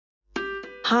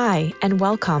Hi, and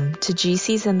welcome to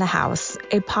GCs in the House,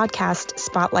 a podcast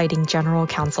spotlighting general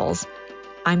counsels.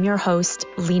 I'm your host,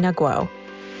 Lina Guo.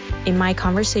 In my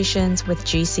conversations with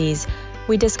GCs,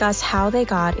 we discuss how they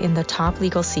got in the top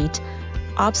legal seat,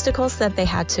 obstacles that they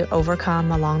had to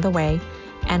overcome along the way,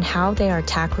 and how they are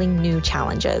tackling new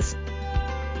challenges.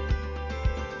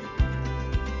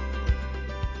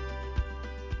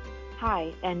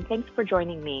 Hi, and thanks for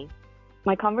joining me.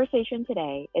 My conversation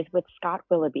today is with Scott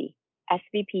Willoughby,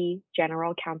 SVP,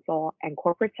 General Counsel, and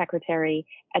Corporate Secretary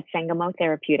at Sangamo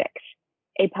Therapeutics,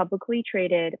 a publicly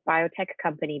traded biotech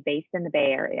company based in the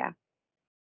Bay Area.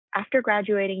 After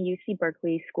graduating UC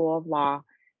Berkeley School of Law,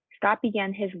 Scott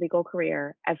began his legal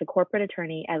career as a corporate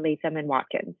attorney at Latham &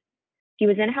 Watkins. He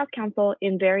was in-house counsel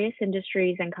in various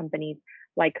industries and companies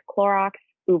like Clorox,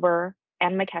 Uber,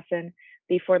 and McKesson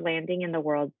before landing in the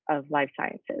world of life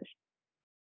sciences.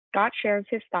 Scott shares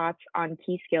his thoughts on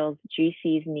key skills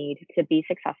GCs need to be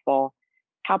successful,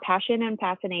 how passion and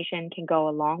fascination can go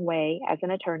a long way as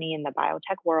an attorney in the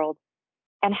biotech world,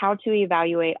 and how to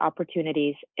evaluate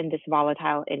opportunities in this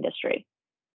volatile industry.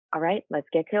 All right, let's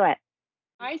get to it.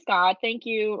 Hi, Scott. Thank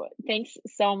you. Thanks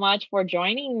so much for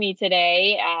joining me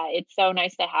today. It's so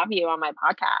nice to have you on my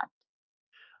podcast.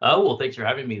 Oh, well, thanks for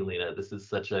having me, Lina. This is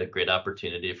such a great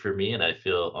opportunity for me, and I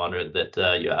feel honored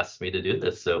that you asked me to do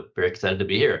this. So very excited to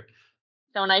be here.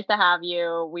 So nice to have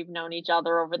you. We've known each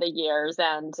other over the years,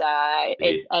 and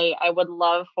Indeed. I would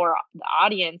love for the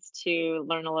audience to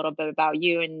learn a little bit about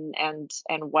you and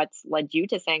what's led you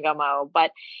to Sangamo.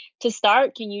 But to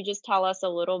start, can you just tell us a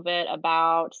little bit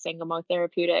about Sangamo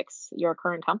Therapeutics, your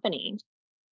current company?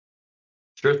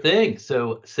 Sure thing.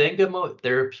 So Sangamo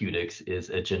Therapeutics is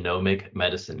a genomic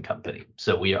medicine company.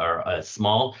 So we are a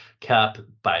small cap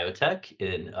biotech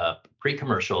in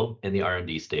pre-commercial in the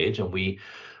R&D stage, and we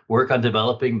work on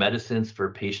developing medicines for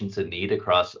patients in need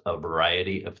across a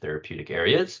variety of therapeutic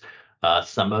areas.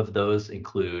 Some of those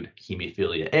include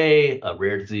hemophilia A,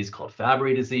 rare disease called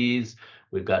Fabry disease.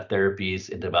 We've got therapies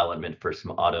in development for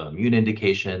some autoimmune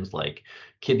indications like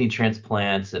kidney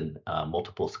transplants and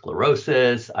multiple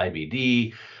sclerosis,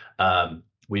 IBD.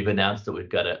 We've announced that we've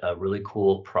got a really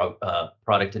cool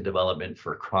product in development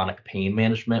for chronic pain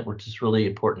management, which is really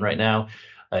important right now,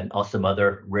 and also some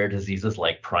other rare diseases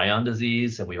like prion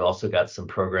disease. And we've also got some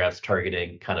programs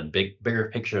targeting kind of bigger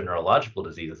picture neurological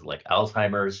diseases like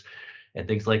Alzheimer's and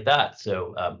things like that.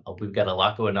 So we've got a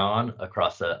lot going on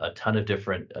across a ton of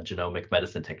different genomic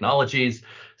medicine technologies,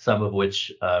 some of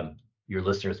which your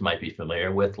listeners might be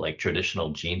familiar with, like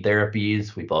traditional gene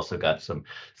therapies. We've also got some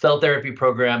cell therapy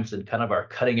programs, and kind of our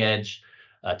cutting edge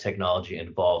technology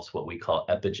involves what we call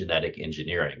epigenetic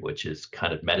engineering, which is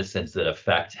kind of medicines that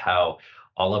affect how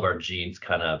all of our genes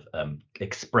kind of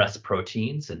express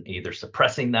proteins, and either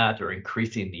suppressing that or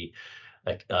increasing the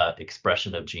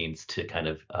expression of genes to kind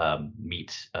of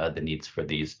meet the needs for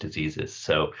these diseases.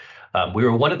 So we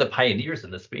were one of the pioneers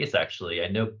in the space, actually. I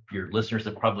know your listeners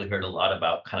have probably heard a lot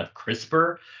about kind of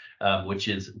CRISPR, which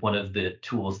is one of the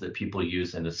tools that people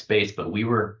use in the space. But we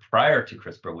were, prior to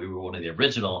CRISPR, we were one of the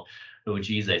original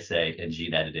OGs, I say, in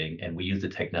gene editing. And we used a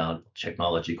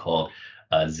technology called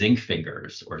zinc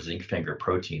fingers, or zinc finger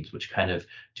proteins, which kind of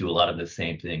do a lot of the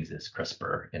same things as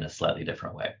CRISPR in a slightly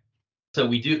different way. So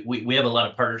we have a lot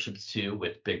of partnerships too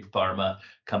with big pharma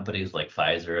companies like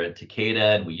Pfizer and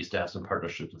Takeda, and we used to have some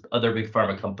partnerships with other big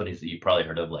pharma companies that you've probably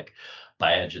heard of, like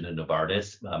Biogen and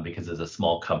Novartis, because as a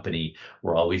small company,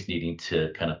 we're always needing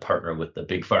to kind of partner with the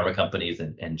big pharma companies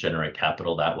and generate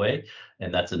capital that way.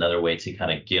 And that's another way to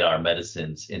kind of get our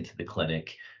medicines into the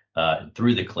clinic,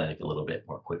 through the clinic a little bit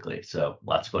more quickly. So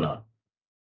lots going on.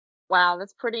 Wow,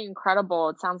 that's pretty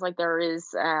incredible. It sounds like there is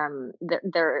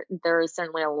there is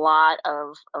certainly a lot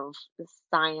of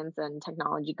science and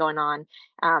technology going on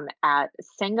at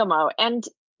Sangamo. And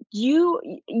you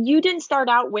didn't start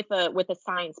out with a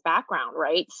science background,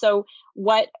 right? So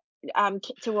what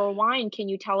to rewind, can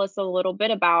you tell us a little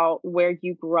bit about where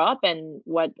you grew up and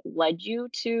what led you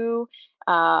to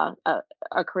a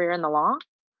career in the law?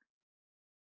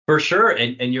 For sure,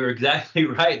 and you're exactly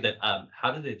right that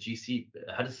how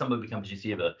does someone become a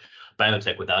GC of a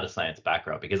biotech without a science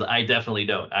background? Because I definitely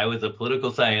don't. I was a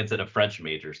political science and a French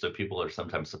major, so people are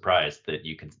sometimes surprised that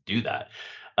you can do that.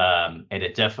 And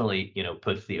it definitely,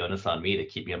 puts the onus on me to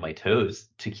keep me on my toes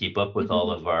to keep up with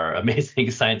all of our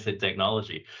amazing science and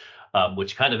technology,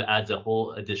 which kind of adds a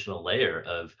whole additional layer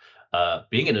of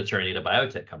being an attorney at a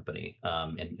biotech company,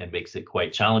 and makes it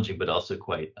quite challenging, but also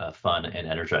quite fun and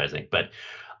energizing. But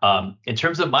in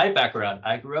terms of my background,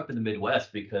 I grew up in the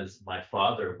Midwest because my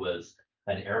father was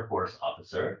an Air Force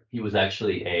officer. He was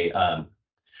actually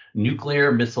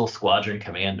nuclear missile squadron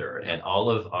commander, and all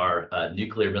of our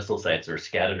nuclear missile sites are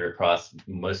scattered across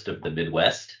most of the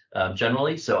Midwest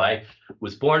generally. So I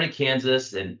was born in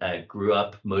Kansas and I grew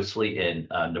up mostly in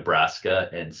Nebraska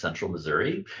and central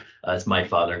Missouri, as my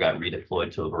father got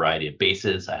redeployed to a variety of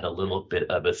bases. I had a little bit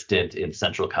of a stint in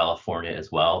central California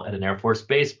as well at an Air Force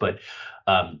base, but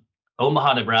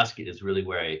Omaha, Nebraska is really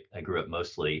where I grew up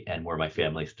mostly and where my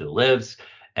family still lives.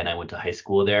 And I went to high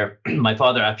school there. My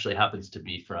father actually happens to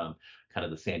be from kind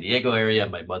of the San Diego area,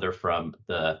 my mother from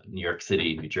the New York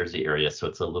City, New Jersey area. So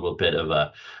it's a little bit of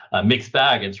a mixed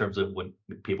bag in terms of when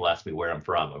people ask me where I'm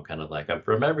from. I'm kind of like, I'm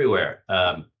from everywhere.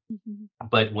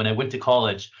 But when I went to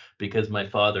college, because my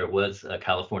father was a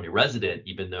California resident,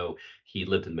 even though he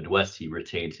lived in the Midwest, he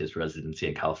retained his residency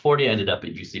in California, ended up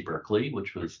at UC Berkeley,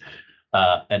 which was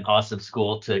an awesome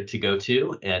school to go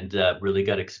to, and really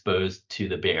got exposed to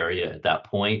the Bay Area at that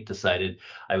point. Decided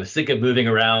I was sick of moving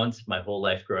around my whole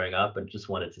life growing up and just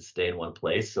wanted to stay in one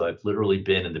place. So I've literally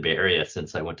been in the Bay Area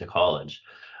since I went to college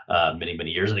many,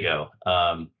 many years ago.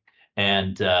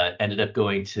 And ended up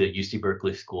going to UC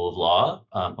Berkeley School of Law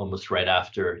almost right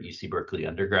after UC Berkeley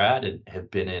undergrad, and have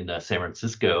been in San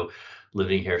Francisco,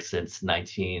 living here since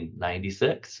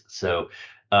 1996. So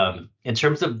in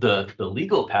terms of the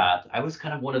legal path, I was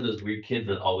kind of one of those weird kids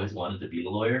that always wanted to be a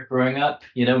lawyer growing up.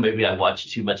 Maybe I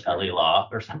watched too much LA Law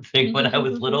or something when I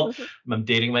was little. I'm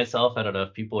dating myself. I don't know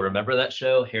if people remember that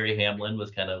show. Harry Hamlin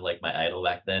was kind of like my idol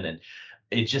back then, and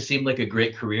it just seemed like a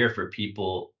great career for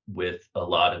people with a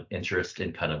lot of interest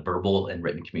in kind of verbal and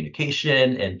written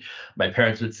communication. And my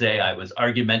parents would say I was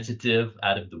argumentative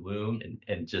out of the womb,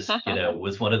 and just,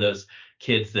 was one of those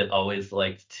kids that always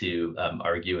liked to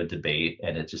argue and debate.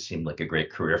 And it just seemed like a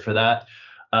great career for that.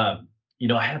 I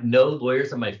have no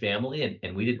lawyers in my family,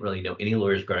 and we didn't really know any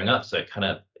lawyers growing up. So I kind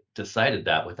of decided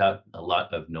that without a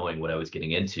lot of knowing what I was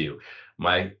getting into.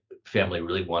 My family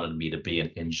really wanted me to be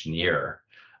an engineer.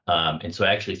 And so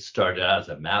I actually started out as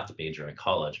a math major in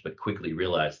college, but quickly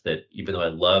realized that even though I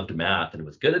loved math and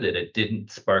was good at it, it didn't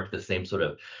spark the same sort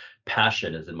of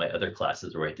passion as in my other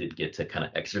classes, where I did get to kind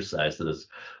of exercise those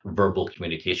verbal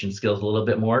communication skills a little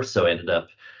bit more. So I ended up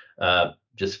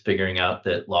just figuring out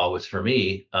that law was for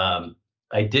me.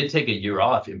 I did take a year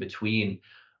off in between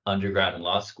undergrad and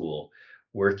law school,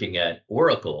 working at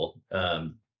Oracle,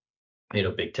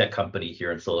 big tech company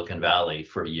here in Silicon Valley,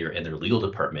 for a year in their legal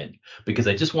department, because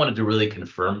I just wanted to really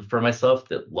confirm for myself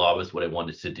that law was what I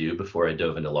wanted to do before I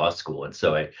dove into law school. And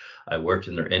so I worked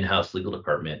in their in-house legal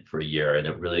department for a year, and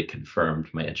it really confirmed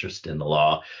my interest in the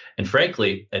law. And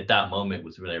frankly, at that moment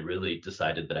was when I really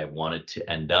decided that I wanted to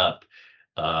end up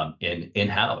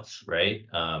in-house, right?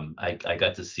 I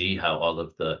got to see how all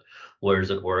of the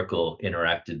lawyers at Oracle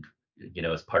interacted,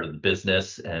 as part of the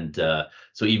business. And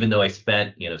so even though I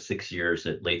spent, 6 years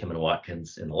at Latham and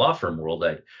Watkins in the law firm world,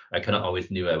 I kind of always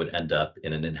knew I would end up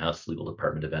in an in-house legal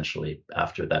department eventually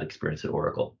after that experience at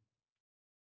Oracle.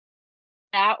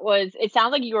 It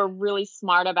sounds like you were really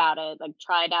smart about it, like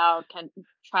tried out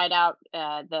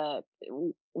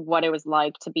what it was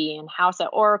like to be in house at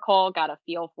Oracle, got a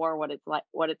feel for what it's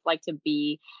like to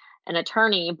be an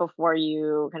attorney before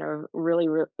you kind of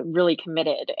really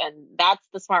committed. And that's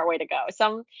the smart way to go.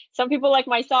 Some people like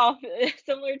myself,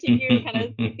 similar to you, kind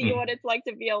of see what it's like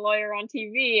to be a lawyer on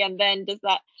TV, and then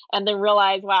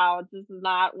realize, wow, this is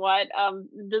not what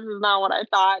I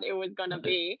thought it was going to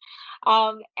be.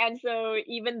 And so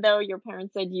even though your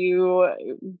parents said you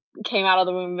came out of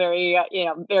the womb very,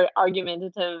 very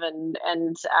argumentative and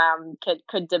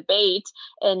could debate,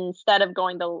 instead of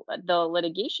going the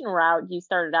litigation route, you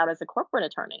started out as a corporate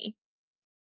attorney.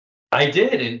 I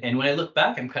did, and when I look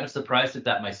back, I'm kind of surprised at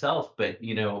that myself. But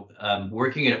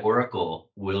working at Oracle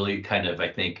really kind of, I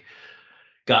think,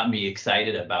 got me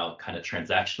excited about kind of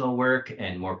transactional work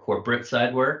and more corporate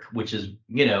side work, which is,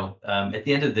 at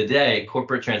the end of the day,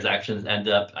 corporate transactions end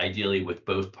up ideally with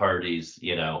both parties,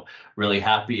 really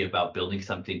happy about building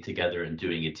something together and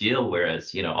doing a deal.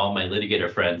 Whereas, all my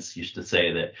litigator friends used to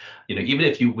say that, even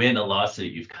if you win a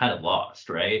lawsuit, you've kind of lost,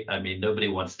 right? I mean, nobody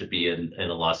wants to be in a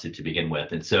lawsuit to begin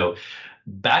with. And so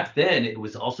back then, it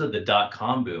was also the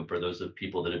dot-com boom. For those of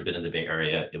people that have been in the Bay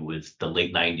Area, it was the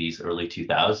late 90s, early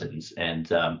 2000s. And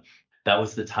that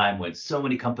was the time when so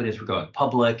many companies were going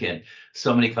public, and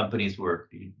so many companies were,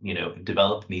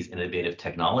 developing these innovative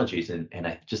technologies. And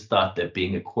I just thought that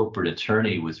being a corporate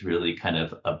attorney was really kind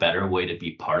of a better way to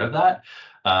be part of that.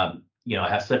 I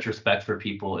have such respect for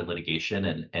people in litigation,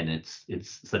 and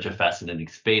it's such a fascinating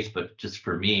space. But just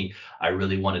for me, I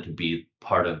really wanted to be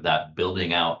part of that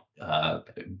building out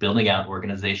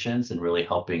organizations and really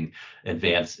helping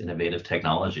advance innovative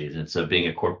technologies. And so being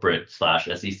a corporate /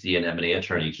 SEC and M&A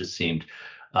attorney just seemed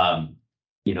a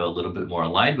little bit more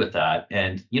aligned with that.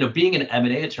 And, being an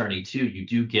M&A attorney too, you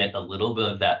do get a little bit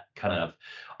of that kind of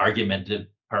argumentative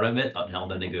part of it on all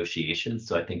the negotiations.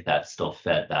 So I think that still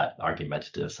fed that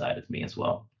argumentative side of me as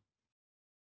well.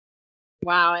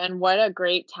 Wow, and what a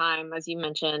great time, as you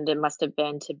mentioned, it must have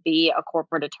been to be a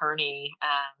corporate attorney,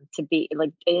 to be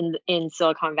like in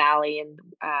Silicon Valley and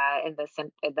in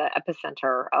the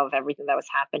epicenter of everything that was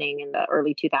happening in the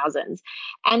early 2000s.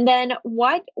 And then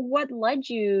what led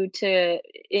you to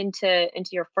into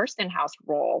your first in-house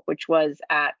role, which was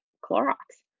at Clorox?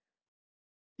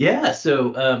 Yeah,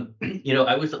 so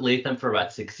I was at Latham for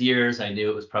about 6 years. I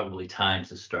knew it was probably time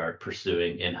to start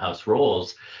pursuing in-house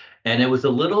roles, and it was a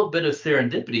little bit of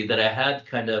serendipity that I had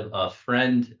kind of a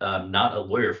friend, not a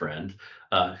lawyer friend,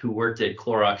 who worked at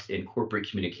Clorox in corporate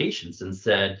communications, and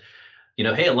said,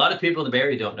 hey, a lot of people in the Bay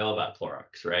Area don't know about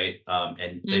Clorox, right?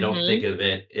 And they don't think Mm-hmm. of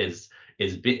it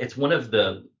as big. It's one of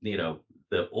the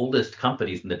oldest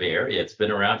companies in the Bay Area. It's been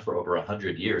around for over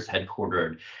 100 years,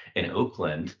 headquartered in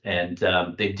Oakland, and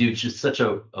they do just such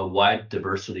a wide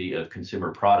diversity of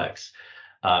consumer products.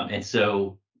 And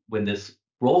so when this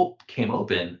role came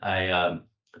open, I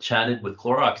chatted with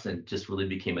Clorox and just really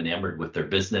became enamored with their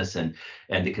business and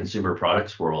the consumer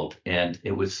products world. And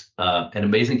it was an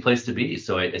amazing place to be.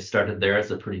 So I started there as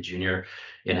a pretty junior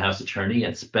in-house attorney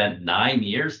and spent 9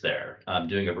 years there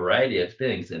doing a variety of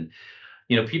things. And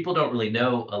people don't really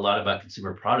know a lot about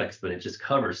consumer products, but it just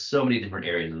covers so many different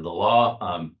areas of the law.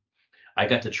 I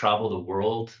got to travel the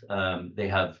world. They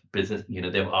have business,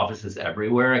 they have offices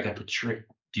everywhere. I got to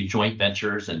do joint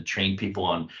ventures and train people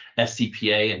on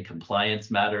FCPA and compliance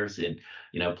matters in,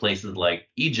 places like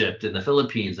Egypt and the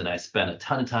Philippines. And I spent a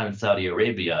ton of time in Saudi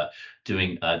Arabia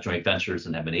doing joint ventures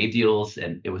and M&A deals.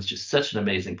 And it was just such an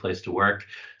amazing place to work,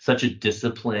 such a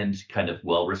disciplined, kind of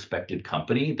well-respected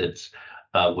company that's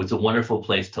was a wonderful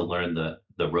place to learn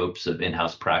the ropes of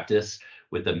in-house practice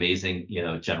with amazing,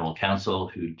 general counsel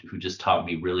who just taught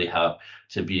me really how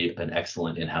to be an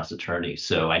excellent in-house attorney.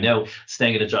 So I know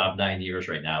staying at a job 9 years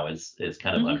right now is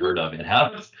kind of unheard of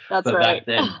in-house, That's but right.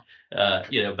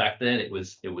 back then it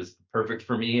was perfect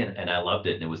for me, and I loved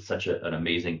it, and it was such an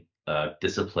amazing,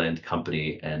 disciplined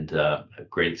company, and a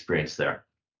great experience there.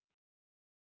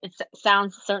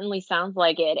 Certainly sounds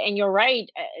like it, and you're right.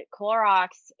 Clorox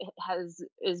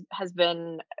has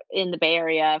been in the Bay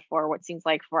Area for what seems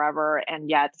like forever, and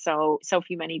yet so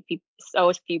few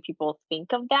people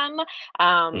think of them,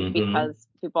 Hmm. because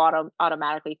people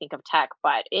automatically think of tech.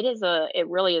 But it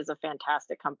really is a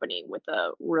fantastic company with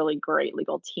a really great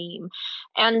legal team,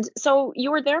 and so you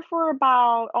were there for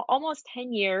about almost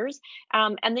 10 years,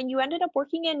 and then you ended up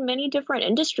working in many different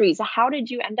industries. How did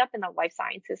you end up in the life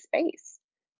sciences space?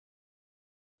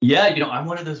 Yeah, I'm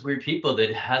one of those weird people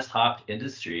that has hopped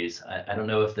industries. I don't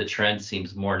know if the trend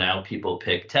seems more now people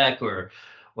pick tech or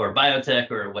biotech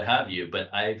or what have you, but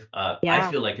I Yeah.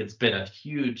 feel like it's been a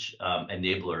huge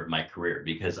enabler of my career,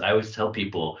 because I always tell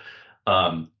people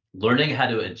learning how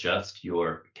to adjust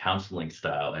your counseling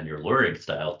style and your lawyering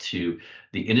style to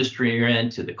the industry you're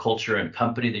in, to the culture and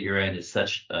company that you're in, is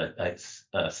such a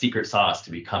secret sauce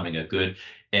to becoming a good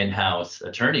in-house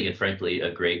attorney, and frankly a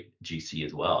great GC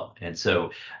as well. And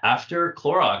so after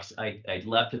Clorox, I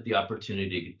left with the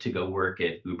opportunity to go work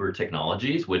at Uber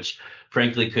Technologies, which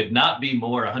frankly could not be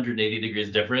more 180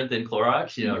 degrees different than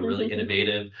Clorox, a really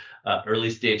innovative early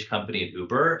stage company at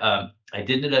Uber. I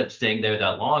didn't end up staying there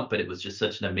that long, but it was just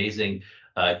such an amazing,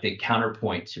 I think,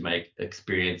 counterpoint to my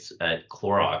experience at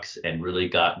Clorox, and really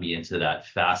got me into that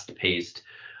fast paced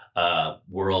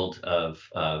world of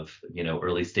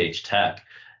early stage tech,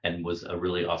 and was a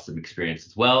really awesome experience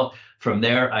as well. From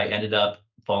there, I ended up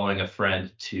following a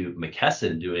friend to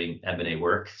McKesson doing M&A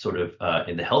work, sort of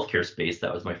in the healthcare space.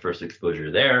 That was my first exposure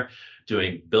there,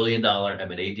 doing billion-dollar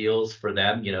M&A deals for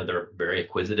them. They're very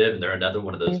acquisitive, and they're another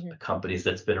one of those Mhm. companies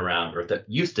that's been around, or that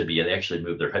used to be. They actually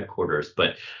moved their headquarters,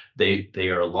 but they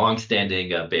are a long-standing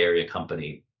Bay Area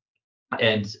company.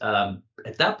 And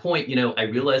at that point, I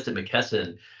realized at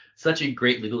McKesson, such a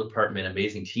great legal department,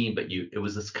 amazing team, but it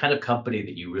was this kind of company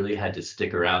that you really had to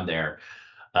stick around there,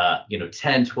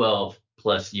 10, 12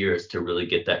 plus years to really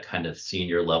get that kind of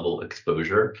senior level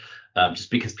exposure,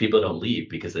 just because people don't leave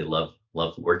because they love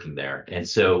working there. And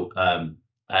so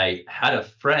I had a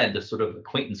friend, a sort of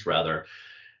acquaintance rather,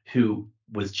 who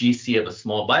was GC of a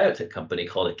small biotech company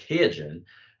called Achaogen,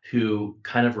 who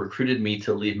kind of recruited me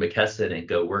to leave McKesson and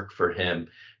go work for him.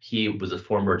 He was a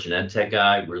former Genentech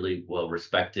guy, really well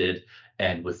respected,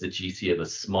 and was the GC of a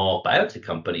small biotech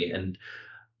company. And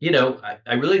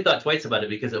I really thought twice about it,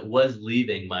 because it was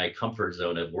leaving my comfort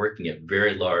zone of working at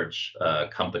very large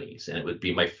companies, and it would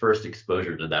be my first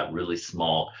exposure to that really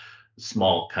small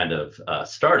small kind of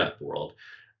startup world.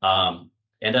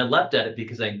 And I left at it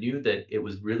because I knew that it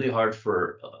was really hard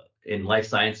for in life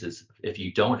sciences, if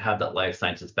you don't have that life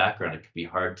sciences background, it can be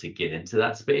hard to get into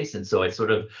that space. And so I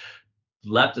sort of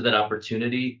left that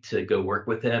opportunity to go work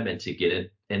with him and to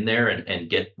get in there and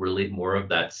get really more of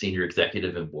that senior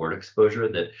executive and board exposure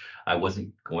that I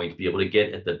wasn't going to be able to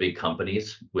get at the big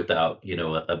companies without,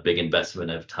 a big investment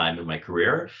of time in my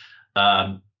career.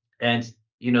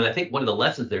 And I think one of the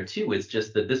lessons there too is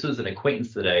just that this was an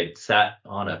acquaintance that I sat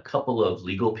on a couple of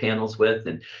legal panels with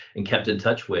and kept in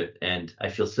touch with. And I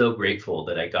feel so grateful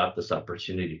that I got this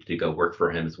opportunity to go work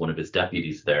for him as one of his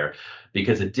deputies there,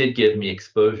 because it did give me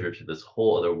exposure to this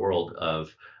whole other world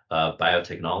of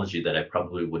biotechnology that I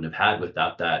probably wouldn't have had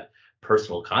without that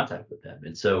personal contact with them.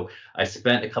 And so I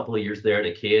spent a couple of years there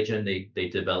at Achaogen. They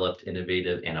developed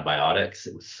innovative antibiotics.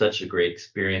 It was such a great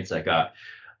experience. I got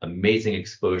amazing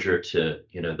exposure to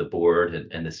the board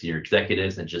and the senior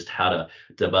executives and just how to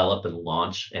develop and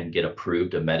launch and get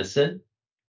approved a medicine.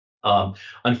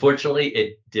 Unfortunately,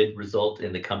 it did result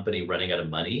in the company running out of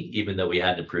money, even though we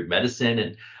had an approved medicine.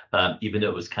 And even though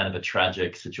it was kind of a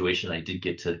tragic situation, I did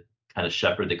get to kind of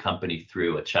shepherd the company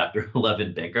through a Chapter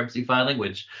 11 bankruptcy filing,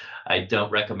 which I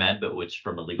don't recommend, but which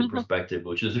from a legal perspective,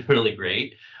 which is really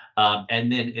great.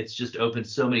 And then it's just opened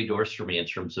so many doors for me in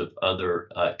terms of other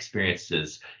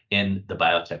experiences in the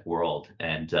biotech world.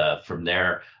 And from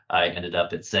there, I ended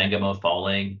up at Sangamo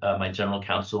following my general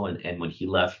counsel. And when he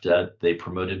left, they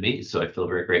promoted me. So I feel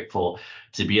very grateful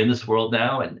to be in this world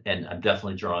now. And I'm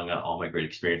definitely drawing on all my great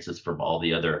experiences from all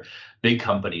the other big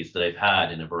companies that I've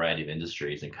had in a variety of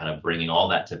industries and kind of bringing all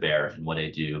that to bear in what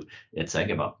I do at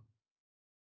Sangamo.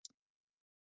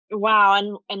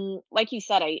 Wow, and like you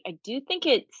said, I do think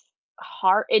it's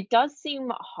hard. It does seem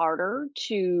harder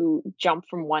to jump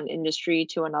from one industry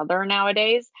to another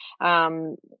nowadays.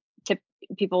 Tip,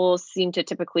 People seem to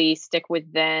typically stick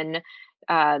within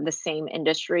the same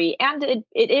industry, and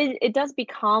it does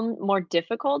become more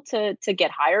difficult to get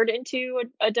hired into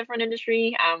a different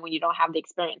industry when you don't have the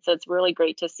experience. So it's really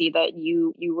great to see that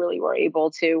you really were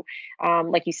able to,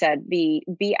 like you said,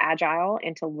 be agile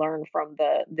and to learn from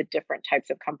the different types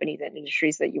of companies and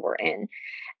industries that you were in.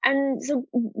 And so,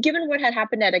 given what had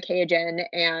happened at Achaogen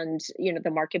and the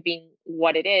market being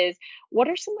what it is, what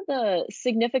are some of the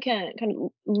significant kind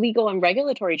of legal and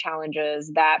regulatory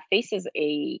challenges that faces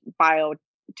a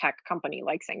biotech company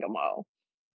like Sangamo?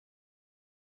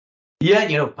 Yeah,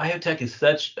 biotech is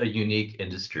such a unique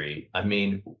industry. I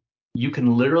mean, you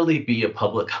can literally be a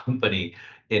public company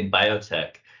in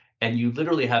biotech and you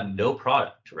literally have no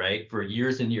product, right? For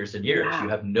years and years and years, you Yeah.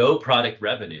 have no product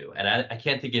revenue. And I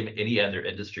can't think of any other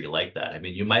industry like that. I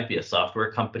mean, you might be a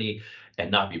software company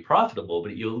and not be profitable,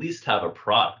 but you at least have a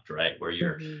product, right?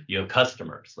 Where Hmm. you have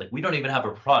customers. Like we don't even have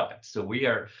a product. So we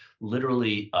are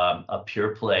literally a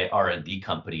pure play R&D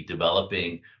company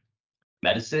developing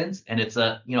medicines, and it's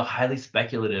a highly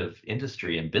speculative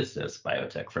industry and business,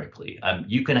 biotech, frankly.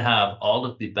 You can have all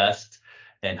of the best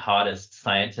and hottest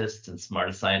scientists and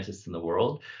smartest scientists in the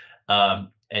world,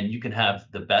 and you can have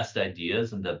the best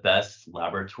ideas and the best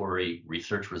laboratory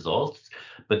research results,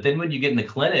 but then when you get in the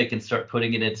clinic and start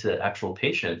putting it into actual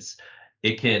patients,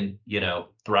 it can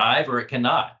thrive or it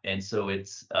cannot. And so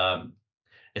it's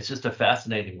just a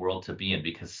fascinating world to be in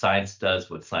because science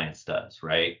does what science does,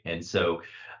 right? And so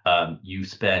you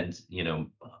spend,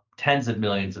 tens of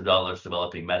millions of dollars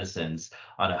developing medicines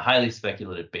on a highly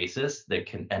speculative basis that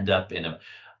can end up in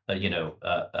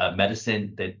a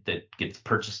medicine that gets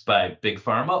purchased by big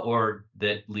pharma or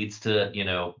that leads to,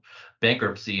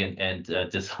 bankruptcy and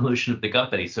dissolution of the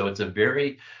company. So it's a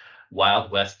very Wild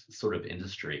West sort of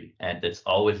industry, and it's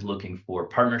always looking for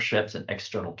partnerships and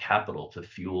external capital to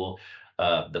fuel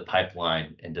the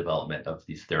pipeline and development of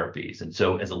these therapies. And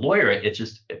so, as a lawyer,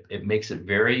 it makes it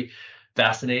very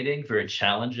fascinating, very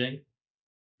challenging.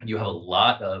 You have a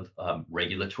lot of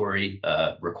regulatory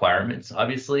requirements.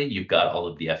 Obviously, you've got all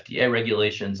of the FDA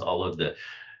regulations, all of the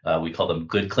we call them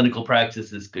good clinical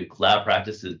practices, good lab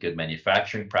practices, good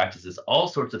manufacturing practices, all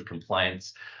sorts of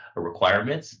compliance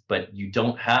requirements. But you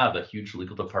don't have a huge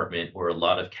legal department or a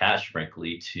lot of cash,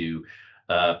 frankly, to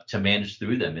manage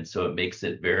through them. And so it makes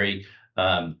it very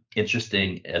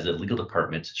interesting as a legal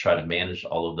department to try to manage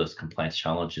all of those compliance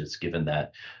challenges, given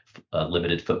that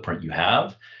limited footprint you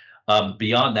have.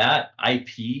 Beyond that,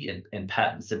 IP and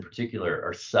patents in particular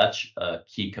are such a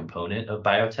key component of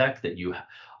biotech that you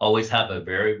always have a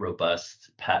very robust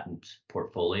patent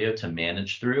portfolio to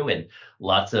manage through and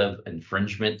lots of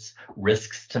infringement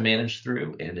risks to manage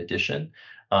through in addition.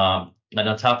 And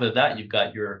on top of that, you've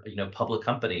got your public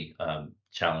company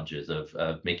challenges of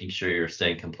making sure you're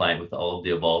staying compliant with all of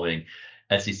the evolving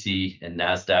SEC and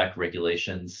NASDAQ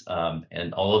regulations,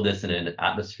 and all of this in an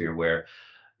atmosphere where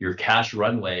your cash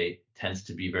runway tends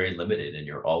to be very limited, and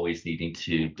you're always needing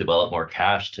to develop more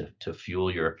cash to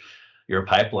fuel your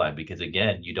pipeline, because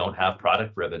again, you don't have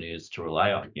product revenues to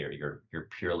rely on here. You're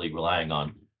purely relying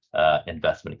on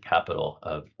investment capital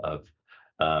of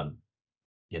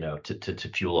to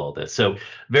fuel all this. So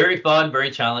very fun,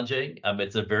 very challenging.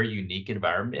 It's a very unique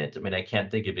environment. I mean, I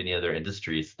can't think of any other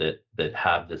industries that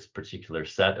have this particular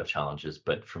set of challenges,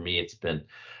 but for me, it's been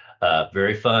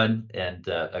very fun and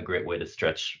a great way to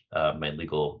stretch my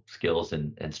legal skills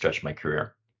and stretch my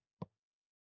career.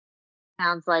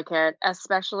 Sounds like it,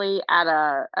 especially at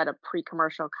a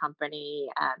pre-commercial company.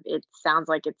 It sounds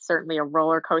like it's certainly a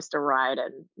roller coaster ride,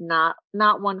 and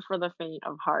not one for the faint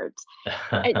of heart.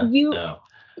 Uh, You No.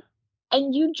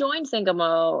 and you joined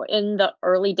Sangamo in the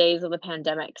early days of the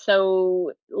pandemic.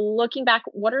 So, looking back,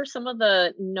 what are some of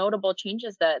the notable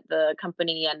changes that the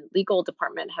company and legal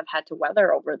department have had to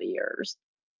weather over the years?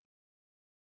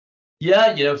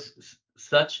 Yeah,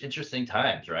 such interesting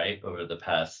times, right, over the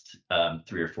past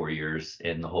 3 or 4 years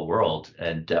in the whole world,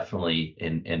 and definitely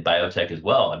in biotech as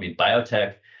well. I mean,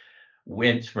 biotech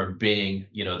went from being,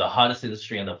 the hottest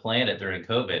industry on the planet during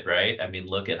COVID, right? I mean,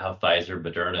 look at how Pfizer,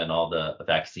 Moderna, and all the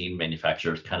vaccine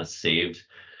manufacturers kind of saved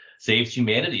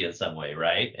humanity in some way,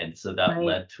 right? And so that Right.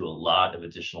 led to a lot of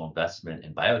additional investment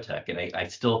in biotech. And I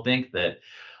still think that,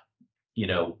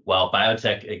 while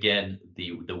biotech, again,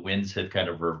 the winds have kind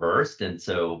of reversed, and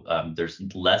so there's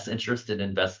less interest in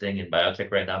investing in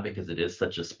biotech right now because it is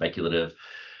such a speculative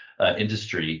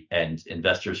industry, and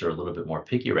investors are a little bit more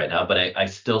picky right now. But I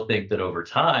still think that over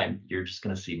time, you're just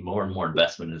going to see more and more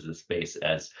investment in this space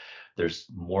as there's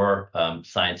more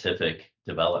scientific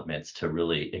developments to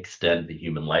really extend the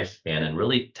human lifespan and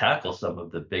really tackle some of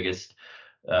the biggest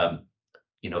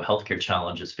healthcare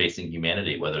challenges facing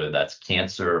humanity, whether that's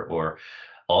cancer or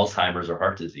Alzheimer's or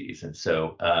heart disease. And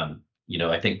so,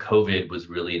 I think COVID was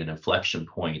really an inflection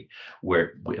point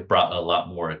where it brought a lot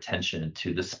more attention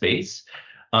to the space.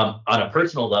 On a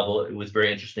personal level, it was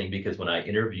very interesting because when I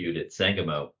interviewed at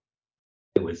Sangamo,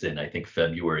 it was in, I think,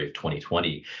 February of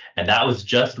 2020. And that was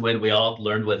just when we all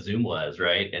learned what Zoom was,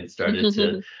 right? And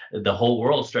the whole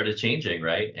world started changing,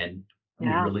 right? And we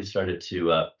Yeah. really started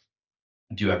to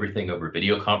do everything over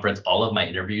video conference. All of my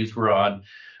interviews were on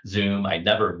Zoom. I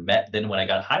never met, then when I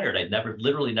got hired, I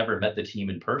literally never met the team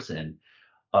in person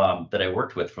that I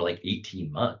worked with for like 18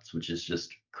 months, which is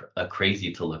just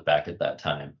crazy to look back at that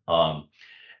time.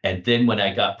 And then when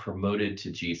I got promoted to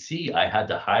GC, I had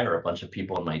to hire a bunch of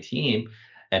people on my team,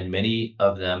 and many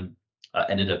of them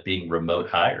ended up being remote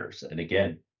hires. And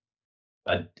again,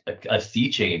 a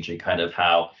sea change in kind of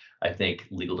how I think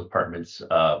legal departments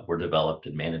were developed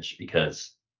and managed,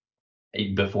 because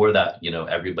before that,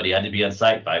 everybody had to be on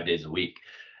site 5 days a week.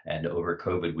 And over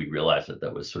COVID, we realized that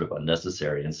that was sort of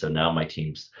unnecessary. And so now my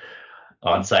team's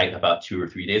on site about 2 or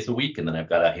 3 days a week. And then I've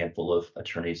got a handful of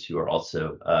attorneys who are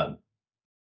also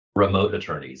remote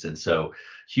attorneys. And so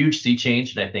huge sea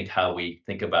change. And I think how we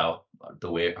think about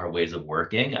our ways of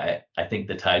working, I think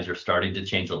the tides are starting to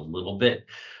change a little bit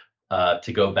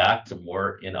to go back to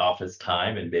more in-office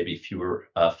time and maybe fewer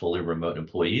fully remote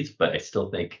employees. But I still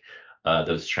think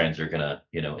those trends are going to,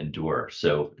 endure.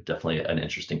 So definitely an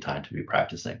interesting time to be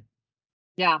practicing.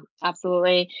 Yeah,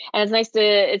 absolutely. And it's nice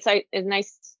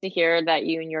to hear that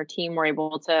you and your team were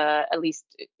able to at least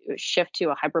shift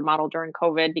to a hybrid model during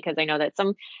COVID, because I know that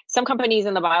some companies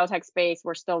in the biotech space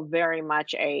were still very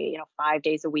much a 5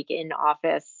 days a week in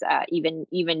office, even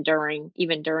during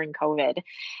COVID.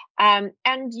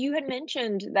 And you had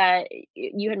mentioned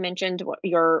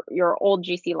your old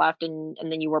GC left, and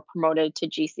then you were promoted to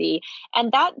GC,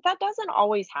 and that doesn't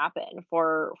always happen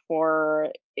for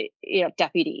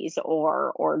deputies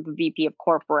or the VP of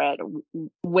corporate.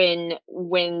 When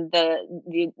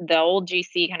the old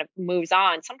GC kind of moves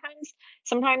on,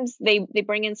 sometimes they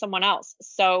bring in someone else.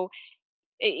 So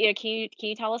can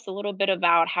you tell us a little bit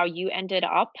about how you ended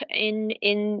up in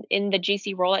the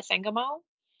GC role at Sangamo?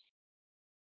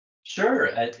 Sure.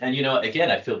 And,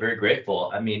 again, I feel very grateful.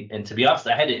 I mean, and to be honest,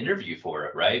 I had to interview for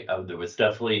it, right? There was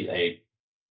definitely a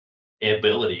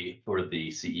ability for the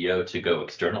CEO to go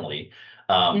externally.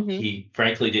 Hmm. He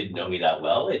frankly didn't know me that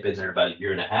well. I'd been there about a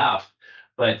year and a half,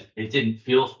 but it didn't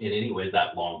feel in any way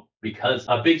that long, because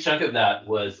a big chunk of that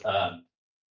was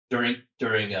during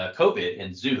COVID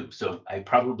and Zoom. So I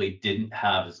probably didn't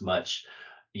have as much,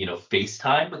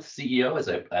 FaceTime with the CEO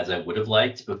as I would have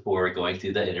liked before going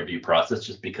through the interview process,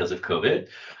 just because of COVID.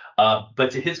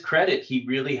 But to his credit, he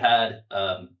really had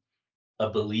a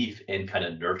belief in kind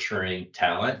of nurturing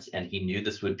talent, and he knew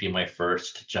this would be my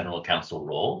first general counsel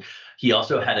role. He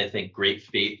also had, I think, great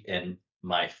faith in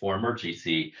my former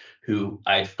GC, who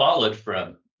I followed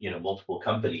from multiple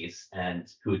companies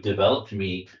and who developed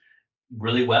me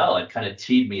really well and kind of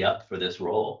teed me up for this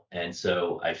role. And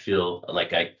so I feel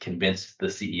like I convinced the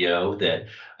CEO that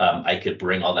I could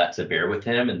bring all that to bear with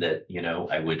him, and that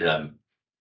I would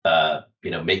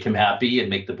make him happy and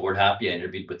make the board happy. I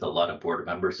interviewed with a lot of board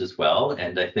members as well,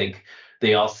 and I think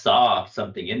they all saw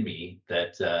something in me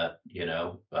that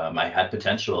I had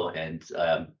potential, and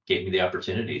gave me the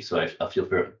opportunity. So I feel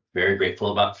very, very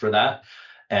grateful for that.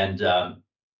 And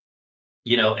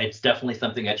it's definitely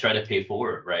something I try to pay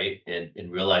forward, right?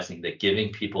 And realizing that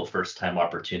giving people first time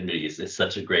opportunities is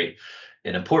such a great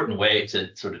and important way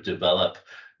to sort of develop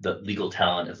the legal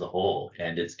talent as a whole.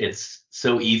 And it's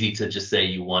so easy to just say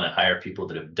you want to hire people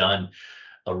that have done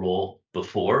a role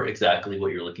before exactly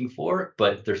what you're looking for,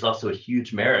 but there's also a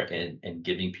huge merit in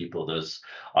giving people those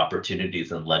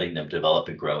opportunities and letting them develop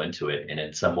and grow into it. And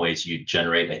in some ways, you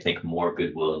generate, I think, more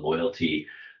goodwill and loyalty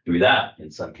through that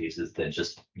in some cases than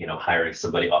just hiring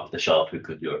somebody off the shelf who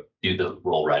could do the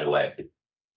role right away.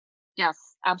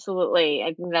 Yes, absolutely.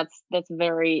 I think that's a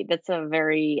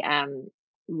very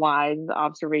wise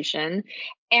observation.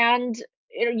 And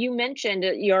you mentioned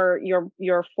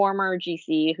your former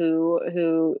GC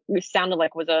who sounded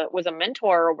like was a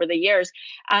mentor over the years.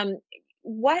 Um,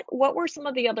 what were some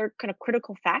of the other kind of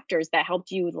critical factors that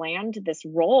helped you land this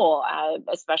role,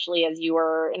 especially as you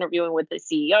were interviewing with the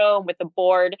CEO and with the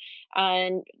board?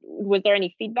 And was there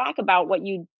any feedback about what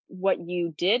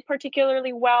you did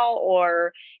particularly well,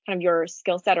 or kind of your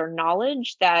skill set or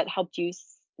knowledge that helped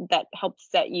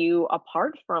set you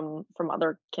apart from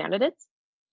other candidates?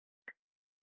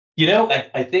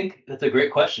 I think that's a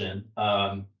great question.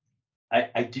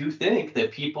 I do think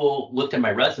that people looked at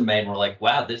my resume and were like,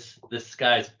 wow, this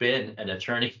guy's been an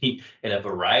attorney in a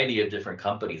variety of different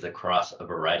companies across a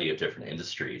variety of different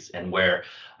industries. And where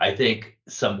I think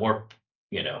some more,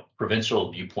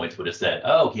 provincial viewpoints would have said,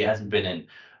 oh, he hasn't been in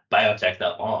biotech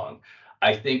that long.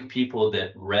 I think people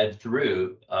that read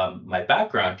through my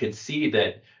background could see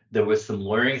that there was some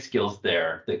learning skills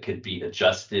there that could be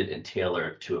adjusted and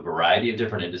tailored to a variety of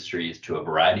different industries, to a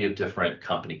variety of different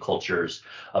company cultures,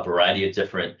 a variety of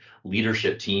different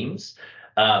leadership teams.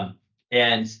 And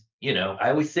I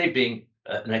always say being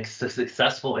a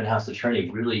successful in-house attorney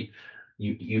really,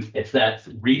 it's that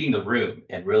reading the room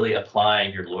and really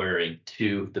applying your lawyering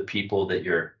to the people that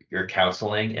you're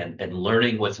counseling, and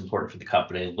learning what's important for the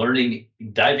company,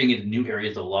 diving into new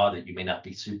areas of law that you may not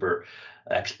be super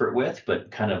expert with,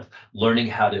 but kind of learning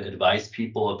how to advise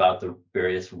people about the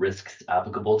various risks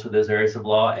applicable to those areas of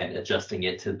law, and adjusting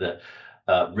it to the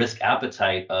risk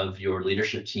appetite of your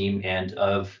leadership team and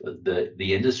of the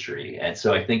industry. And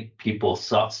so I think people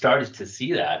started to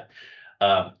see that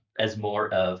as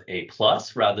more of a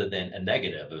plus rather than a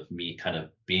negative of me kind of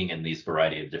being in these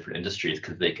variety of different industries,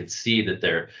 because they could see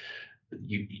that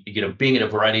being in a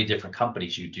variety of different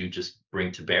companies, you do just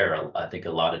bring to bear, I think,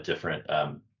 a lot of different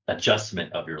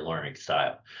adjustment of your learning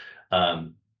style.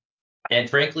 And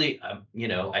frankly,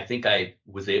 I think I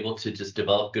was able to just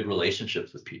develop good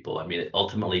relationships with people. I mean,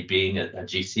 ultimately, being a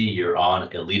GC, you're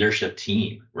on a leadership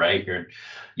team, right?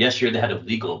 You're the head of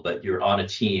legal, but you're on a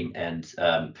team, and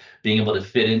being able to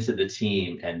fit into the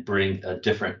team and bring a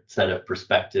different set of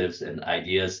perspectives and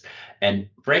ideas. And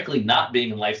frankly, not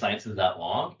being in life sciences that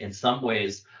long, in some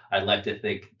ways, I'd like to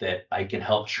think that I can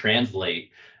help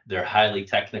translate their highly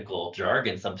technical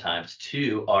jargon sometimes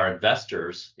to our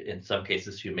investors, in some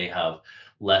cases who may have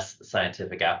less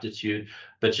scientific aptitude,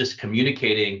 but just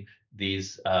communicating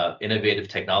these innovative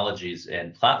technologies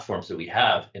and platforms that we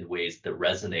have in ways that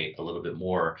resonate a little bit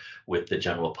more with the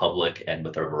general public and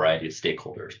with our variety of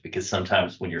stakeholders. Because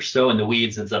sometimes when you're so in the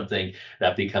weeds in something,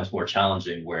 that becomes more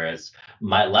challenging, whereas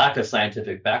my lack of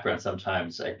scientific background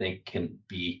sometimes, I think, can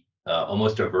be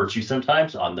almost a virtue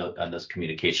sometimes on those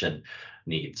communication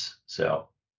needs. So,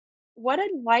 What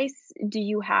advice do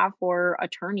you have for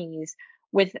attorneys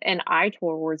with an eye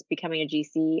towards becoming a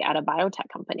GC at a biotech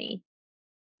company?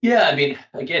 yeah, I mean,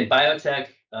 again, biotech,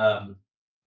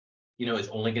 is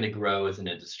only going to grow as an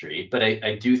industry. But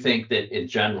I do think that in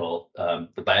general, the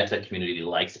biotech community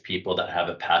likes people that have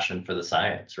a passion for the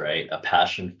science, right? A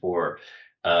passion for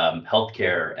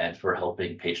healthcare and for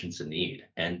helping patients in need.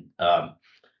 And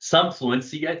some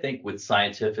fluency, I think, with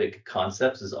scientific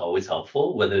concepts is always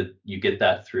helpful, whether you get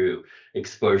that through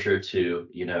exposure to,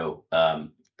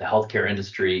 the healthcare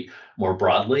industry more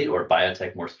broadly or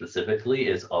biotech more specifically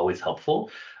is always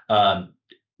helpful. Um,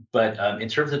 But in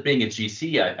terms of being a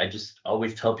GC, I just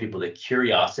always tell people that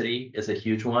curiosity is a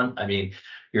huge one. I mean,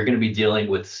 you're going to be dealing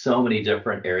with so many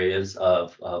different areas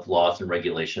of laws and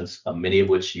regulations, many of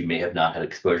which you may have not had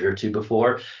exposure to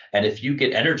before. And if you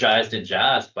get energized and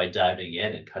jazzed by diving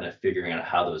in and kind of figuring out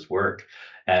how those work,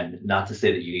 and not to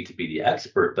say that you need to be the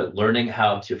expert, but learning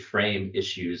how to frame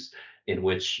issues in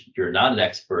which you're not an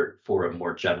expert for a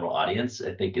more general audience,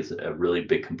 I think is a really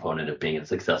big component of being a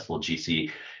successful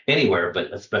GC anywhere,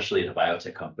 but especially in a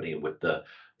biotech company with the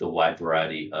wide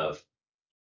variety of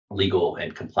legal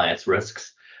and compliance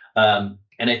risks. And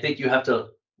I think you have to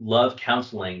love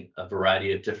counseling a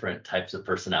variety of different types of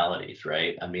personalities,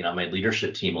 right? I mean, on my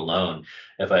leadership team alone,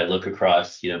 if I look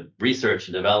across, research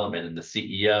and development and the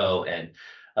CEO and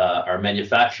our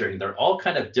manufacturing, they're all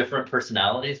kind of different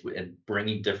personalities and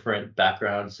bringing different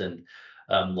backgrounds and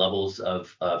levels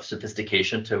of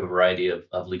sophistication to a variety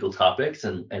of legal topics,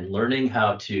 and learning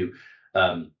how to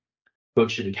um,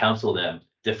 coach and counsel them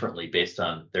differently based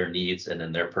on their needs and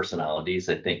then their personalities,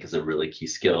 I think is a really key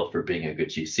skill for being a good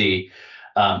GC.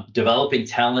 Developing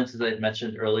talent, as I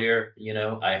mentioned earlier,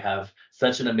 I have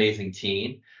such an amazing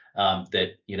team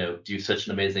that, do such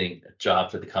an amazing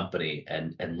job for the company,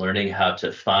 and learning how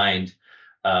to find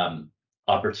um,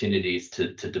 opportunities to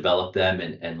develop them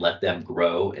and let them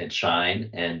grow and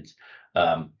shine and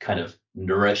kind of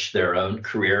nourish their own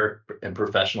career and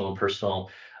professional and personal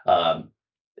um,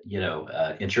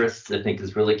 interests, I think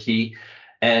is really key.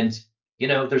 And,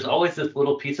 there's always this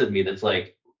little piece of me that's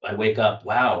like, I wake up,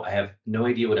 wow, I have no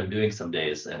idea what I'm doing some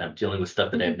days, and I'm dealing with stuff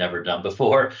that I've never done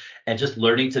before. And just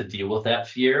learning to deal with that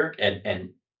fear and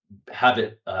have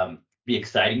it be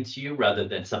exciting to you rather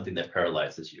than something that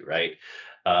paralyzes you, right?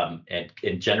 And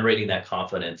generating that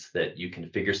confidence that you can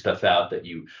figure stuff out, that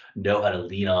you know how to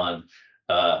lean on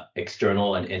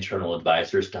external and internal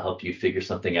advisors to help you figure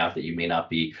something out that you may not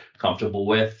be comfortable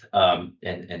with,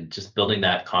 and just building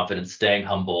that confidence, staying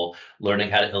humble, learning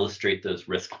how to illustrate those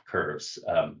risk curves,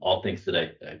 all things that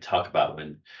I talk about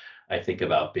when I think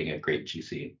about being a great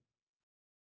GC.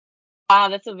 Wow,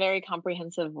 that's a very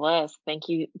comprehensive list. Thank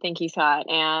you, Scott.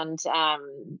 And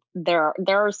there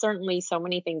are certainly so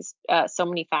many things, so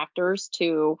many factors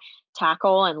to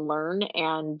tackle and learn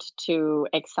and to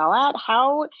excel at.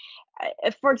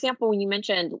 For example, when you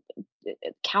mentioned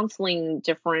counseling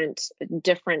different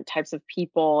types of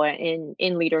people in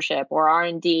leadership or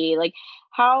R&D, like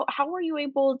how were you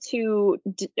able to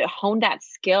hone that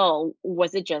skill?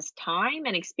 Was it just time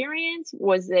and experience?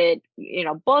 Was it,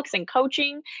 books and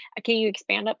coaching? Can you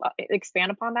expand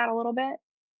upon that a little bit?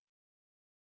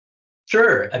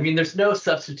 Sure. I mean, there's no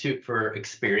substitute for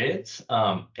experience,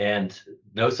 and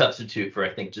no substitute for,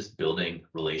 I think, just building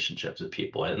relationships with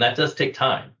people. And that does take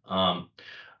time.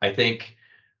 I think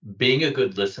being a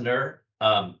good listener,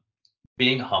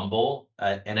 being humble,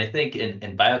 and I think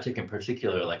in biotech in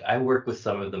particular, like I work with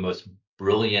some of the most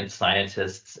brilliant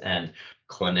scientists and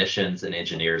clinicians and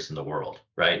engineers in the world,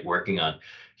 right? Working on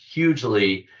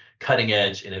hugely cutting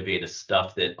edge, innovative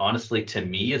stuff that honestly, to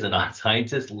me as a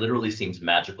non-scientist, literally seems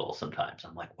magical sometimes.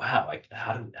 I'm like, wow, like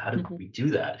how do Mhm. we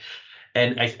do that?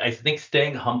 And I think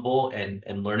staying humble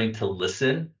and learning to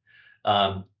listen,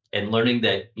 and learning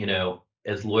that,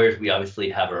 as lawyers, we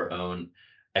obviously have our own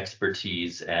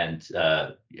expertise and,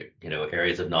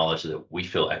 areas of knowledge that we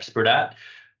feel expert at.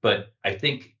 But I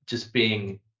think just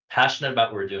being passionate about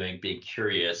what we're doing, being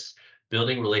curious,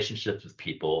 building relationships with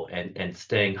people, and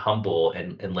staying humble,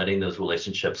 and letting those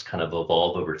relationships kind of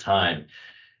evolve over time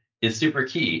is super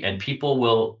key. And people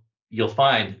will, you'll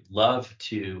find, love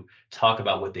to talk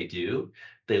about what they do.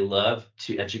 They love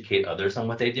to educate others on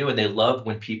what they do. And they love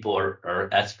when people are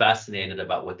as fascinated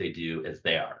about what they do as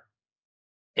they are.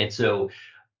 And so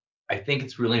I think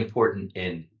it's really important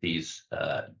in these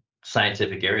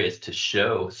scientific areas to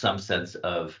show some sense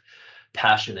of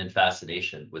passion and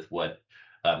fascination with what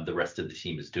the rest of the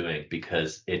team is doing,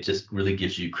 because it just really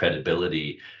gives you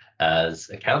credibility as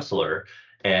a counselor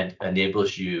and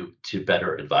enables you to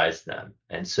better advise them.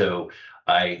 And so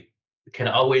I can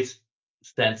always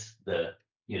sense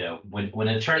when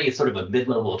an attorney is sort of a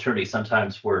mid-level attorney,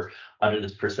 sometimes we're under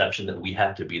this perception that we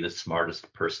have to be the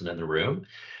smartest person in the room.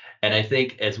 And I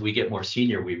think as we get more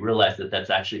senior, we realize that that's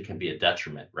actually can be a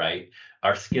detriment, right?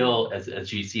 Our skill as a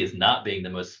GC is not being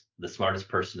the smartest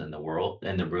person in the world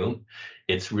in the room.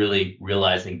 It's really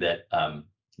realizing that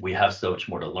we have so much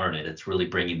more to learn, and it's really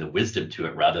bringing the wisdom to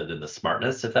it rather than the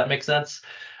smartness, if that makes sense.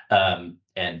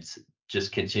 And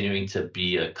just continuing to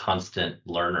be a constant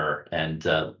learner and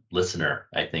listener,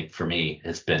 I think for me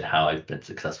has been how I've been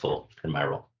successful in my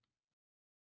role.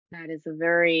 That is a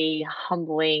very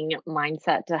humbling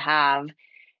mindset to have.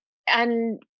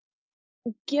 And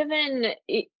Given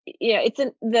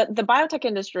the biotech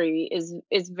industry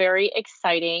is very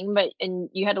exciting, but and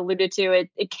you had alluded to it,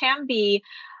 it can be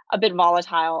a bit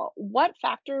volatile. What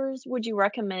factors would you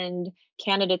recommend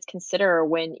candidates consider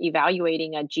when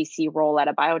evaluating a GC role at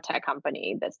a biotech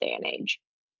company this day and age?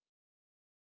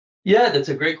 Yeah, that's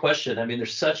a great question. I mean,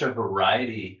 there's such a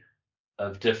variety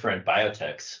of different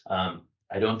biotechs.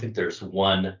 I don't think there's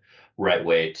one right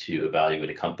way to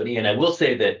evaluate a company. And I will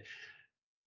say that,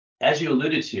 as you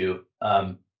alluded to,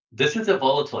 this is a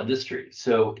volatile industry.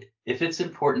 So if it's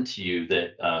important to you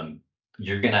that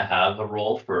you're going to have a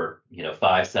role for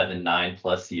 5, 7,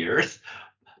 9+ years,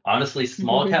 honestly,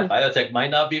 small cap biotech might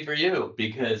not be for you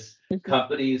because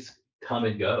companies come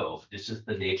and go. It's just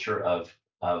the nature of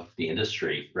the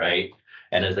industry, right?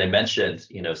 And as I mentioned,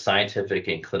 scientific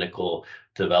and clinical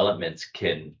developments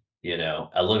can,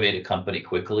 elevate a company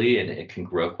quickly and it can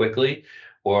grow quickly,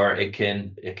 or it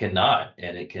can not,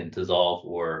 and it can dissolve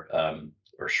or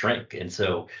shrink. And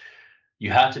so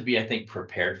you have to be, I think,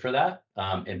 prepared for that,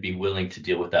 and be willing to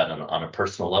deal with that on a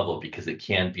personal level, because it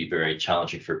can be very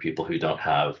challenging for people who don't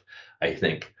have, I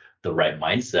think, the right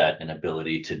mindset and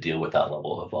ability to deal with that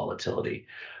level of volatility.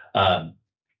 Um,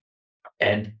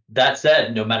 and that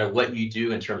said, no matter what you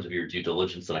do in terms of your due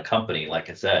diligence on a company,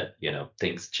 like I said,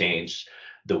 things change.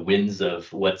 The winds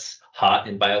of what's hot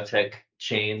in biotech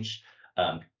change.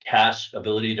 Cash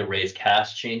ability to raise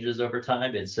cash changes over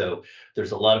time, and so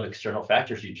there's a lot of external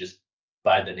factors you just,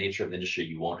 by the nature of the industry,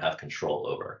 you won't have control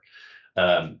over.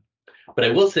 Um, but I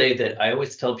will say that I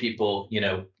always tell people,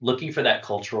 looking for that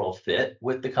cultural fit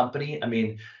with the company. I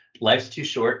mean, life's too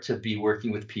short to be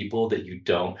working with people that you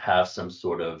don't have some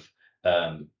sort of,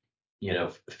 um,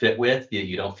 fit with,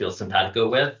 you don't feel simpatico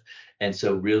with. And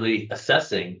so really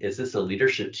assessing, is this a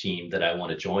leadership team that I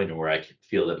want to join, or where I can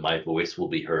feel that my voice will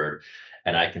be heard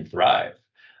and I can thrive?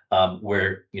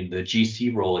 Where the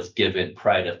GC role is given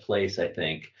pride of place, I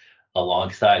think,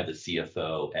 alongside the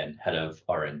CFO and head of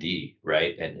R&D,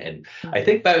 right? And I Mhm.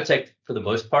 think biotech, for the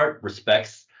most part,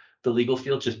 respects the legal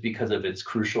field just because of its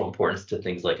crucial importance to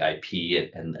things like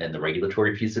IP and the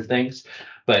regulatory piece of things.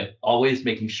 But always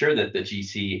making sure that the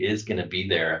GC is going to be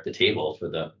there at the table for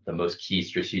the most key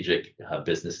strategic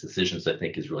business decisions, I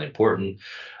think, is really important.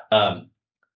 Um,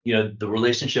 the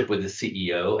relationship with the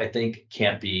CEO, I think,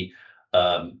 can't be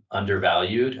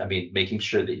undervalued. I mean, making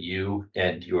sure that you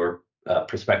and your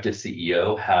prospective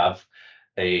CEO have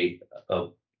a, a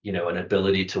an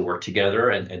ability to work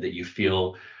together, and that you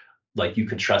feel like you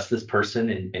can trust this person,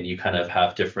 and you kind of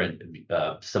have different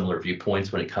similar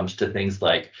viewpoints when it comes to things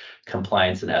like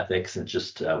compliance and ethics and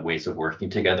just ways of working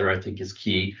together, I think, is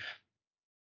key.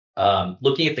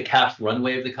 Looking at the cash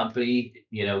runway of the company,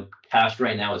 cash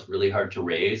right now is really hard to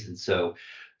raise. And so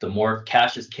the more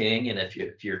cash is king. And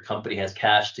if your company has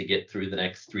cash to get through the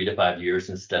next 3 to 5 years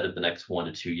instead of the next 1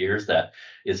 to 2 years, that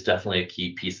is definitely a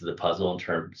key piece of the puzzle in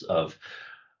terms of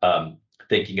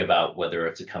thinking about whether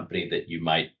it's a company that you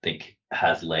might think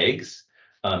has legs.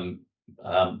 Um,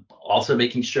 Also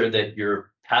making sure that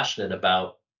you're passionate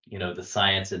about, the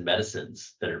science and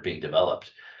medicines that are being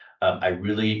developed. I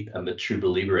really am a true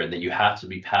believer in that you have to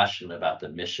be passionate about the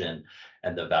mission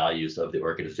and the values of the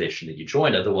organization that you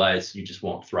join. Otherwise, you just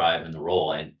won't thrive in the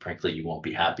role, and frankly, you won't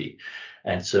be happy.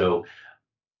 And so,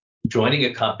 joining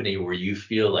a company where you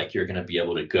feel like you're going to be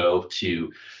able to go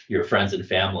to your friends and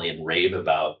family and rave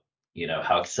about,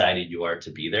 how excited you are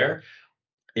to be there.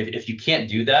 If you can't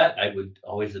do that, I would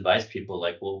always advise people,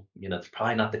 like, well, it's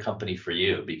probably not the company for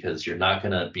you, because you're not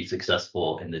going to be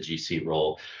successful in the GC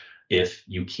role if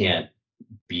you can't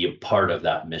be a part of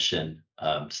that mission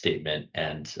statement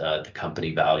and the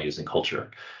company values and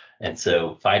culture. And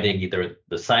so finding either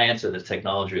the science or the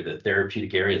technology or the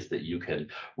therapeutic areas that you can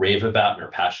rave about and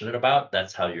are passionate about,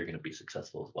 that's how you're going to be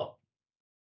successful as well.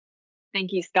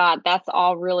 Thank you, Scott. That's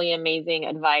all really amazing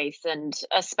advice. And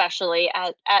especially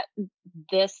at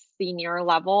this senior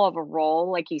level of a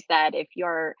role, like you said, if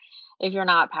you're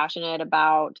not passionate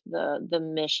about the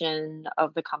mission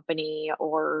of the company,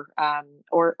 or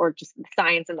just the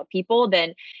science and the people,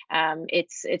 then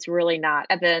it's really not,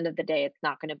 at the end of the day, it's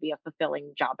not going to be a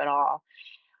fulfilling job at all.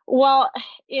 Well,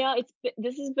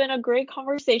 this has been a great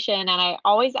conversation, and I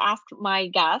always ask my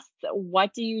guests,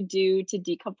 what do you do to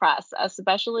decompress,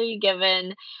 especially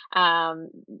given um,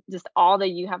 just all that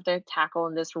you have to tackle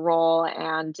in this role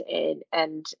and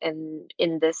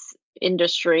in this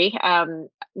industry.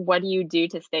 What do you do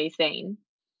to stay sane?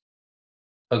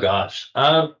 Oh gosh.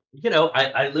 I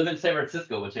live in San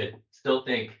Francisco, which I still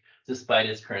think, despite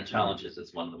its current challenges,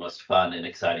 is one of the most fun and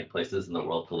exciting places in the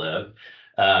world to live.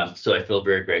 So I feel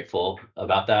very grateful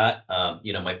about that.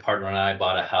 My partner and I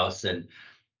bought a house in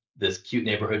this cute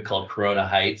neighborhood called Corona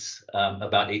Heights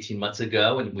about 18 months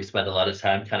ago, and we spent a lot of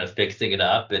time kind of fixing it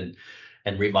up and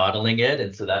remodeling it,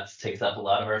 and so that takes up a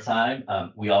lot of our time.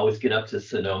 We always get up to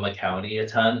Sonoma County a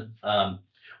ton.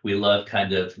 We love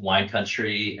kind of wine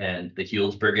country and the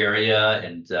Healdsburg area,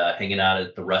 and hanging out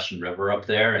at the Russian River up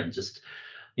there, and just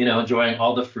enjoying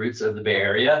all the fruits of the Bay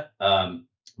Area.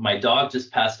 My dog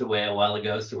just passed away a while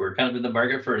ago, so we're kind of in the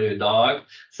market for a new dog,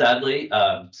 sadly.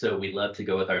 So we love to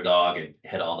go with our dog and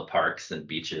hit all the parks and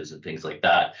beaches and things like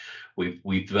that.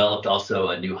 We've developed also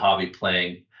a new hobby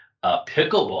playing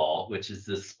pickleball, which is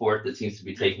this sport that seems to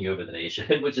be taking over the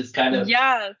nation, which is kind of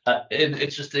Yes. an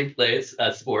interesting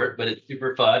sport, but it's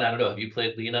super fun. I don't know. Have you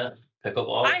played, Lina,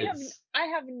 pickleball? I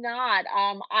have not.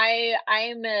 I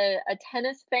am a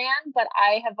tennis fan, but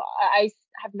I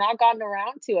have not gotten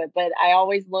around to it. But I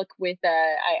always look with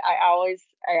I always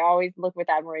look with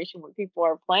admiration when people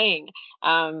are playing.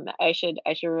 I should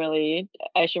really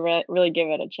give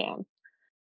it a chance.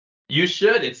 You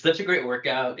should. It's such a great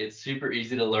workout. It's super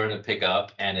easy to learn and pick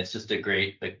up, and it's just a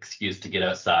great excuse to get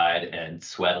outside and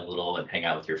sweat a little and hang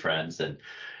out with your friends. And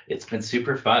it's been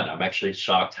super fun. I'm actually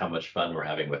shocked how much fun we're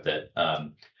having with it.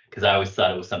 Because I always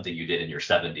thought it was something you did in your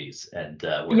 70s, and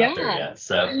we're not there Yeah. yet.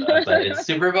 So, but it's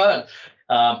super fun.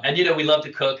 And we love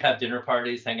to cook, have dinner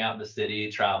parties, hang out in the city,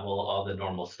 travel, all the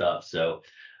normal stuff. So,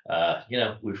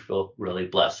 we feel really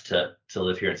blessed to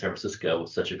live here in San Francisco with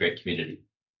such a great community.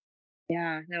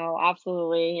 Yeah, no,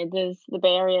 absolutely. It is the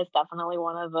Bay Area is definitely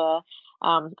one of the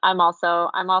I'm also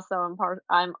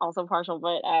partial,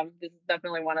 but this is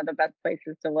definitely one of the best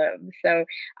places to live. So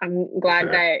I'm For glad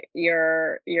sure. that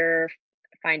you're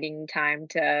finding time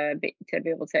to be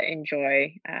able to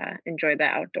enjoy the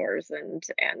outdoors and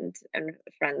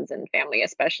friends and family,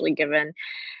 especially given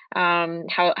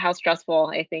how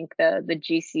stressful I think the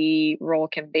GC role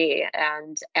can be,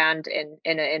 and in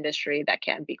an industry that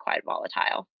can be quite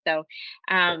volatile. So,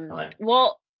 Definitely.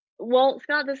 well,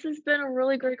 Scott, this has been a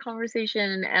really great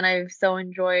conversation, and I've so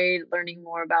enjoyed learning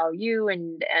more about you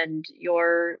and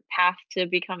your path to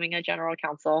becoming a general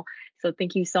counsel. So,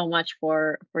 thank you so much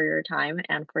for your time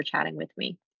and for chatting with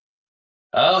me.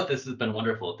 Oh, this has been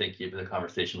wonderful. Thank you for the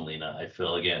conversation, Lena. I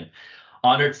feel again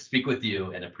honored to speak with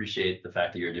you and appreciate the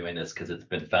fact that you're doing this because it's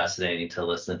been fascinating to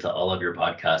listen to all of your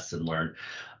podcasts and learn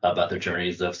about the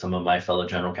journeys of some of my fellow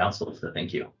general counsels. So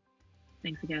thank you.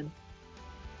 Thanks again.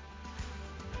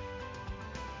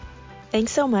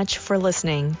 Thanks so much for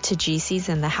listening to GC's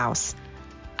in the House.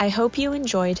 I hope you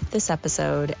enjoyed this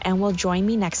episode and will join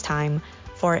me next time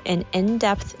for an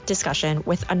in-depth discussion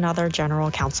with another general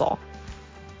counsel.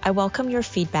 I welcome your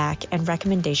feedback and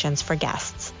recommendations for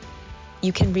guests.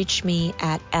 You can reach me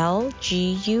at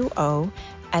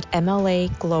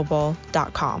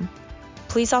lguo@mlaglobal.com.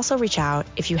 Please also reach out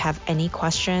if you have any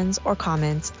questions or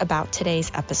comments about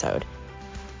today's episode.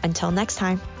 Until next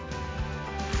time.